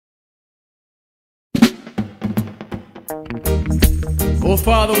Oh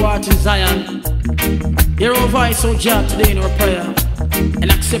Father, who art in Zion, hear our voice, O Jah, today in our prayer, and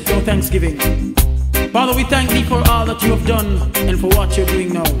accept our thanksgiving. Father, we thank Thee for all that You have done and for what You're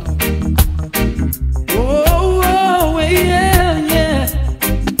doing now. Oh, yeah, yeah.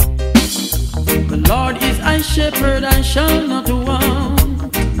 The Lord is my shepherd, I shall not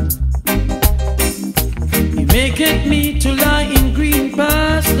want. He maketh me to lie in green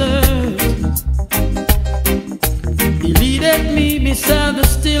pastures. He leadeth me beside the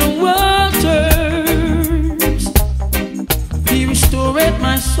still waters. He restoreth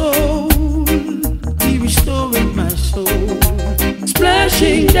my soul. He restoreth my soul.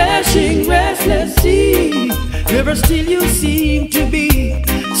 Splashing, dashing, restless sea, never still You seem to be.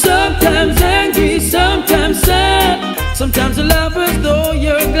 Sometimes angry, sometimes sad, sometimes a lover though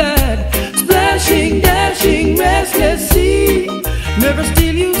You're glad. Splashing, dashing, restless sea, never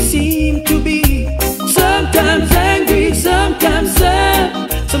still You seem to be. Sometimes angry, sometimes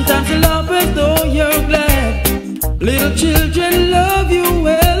sad, sometimes a lover though You're glad. Little children love You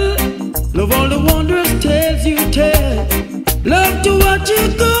well, love all the wondrous tales You tell. Love to watch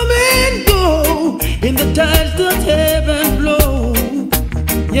You come and go in the tides that heaven blow.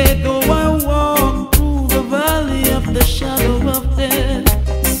 Yet though I walk through the valley of the shadow of death,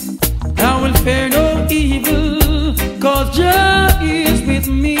 I will fear no evil, 'cause Jah is with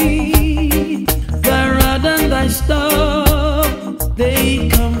me. Thy rod and Thy staff, they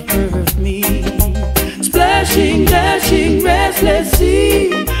comfort me. Splashing, dashing, restless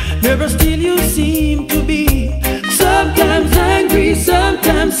sea, never still You seem to be. Sometimes angry,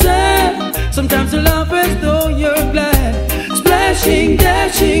 sometimes sad, sometimes a love as though You're glad. Splashing,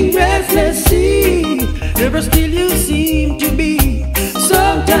 dashing, restless sea, never still You seem to be.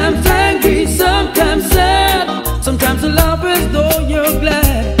 Sometimes angry, sometimes sad, sometimes a love as though You're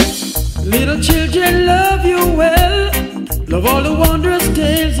glad. Little children love You well, love all the wondrous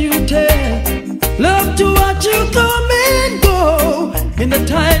tales You tell. Love to watch You come and go in the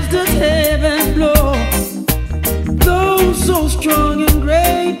tides that heaven blow. Though so strong and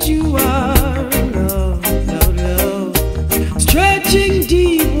great You are, love, love, love, stretching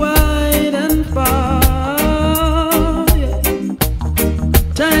deep, wide and far, yeah.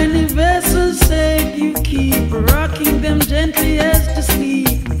 Tiny vessels safe You keep, rocking them gently as to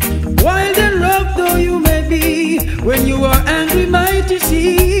sleep. Wild and rough though You may be, when You are angry mighty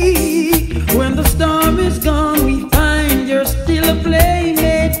sea. When the storm is gone we find You're still a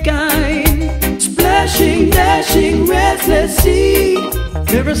playmate kind. Splashing, dashing, restless sea,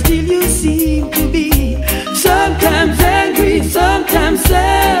 never still You seem to be. Sometimes angry, sometimes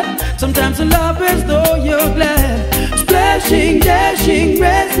sad, sometimes a love as though You're glad. Splashing, dashing,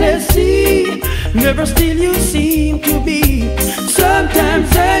 restless sea, never still You seem to be. Sometimes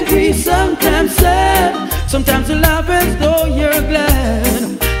angry, sometimes sad, sometimes a love as though You're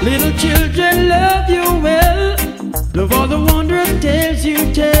glad. Little children love You well, love all the wondrous tales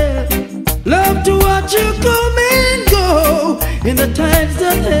You tell. Love to watch You come and go in the tides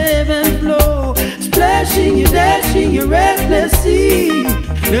that heaven flow. Splashing, You dashing, You restless sea,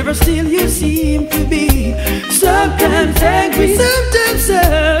 never still You seem to be. Sometimes angry, sometimes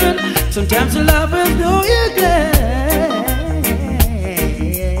sad, sometimes a lover though You're glad.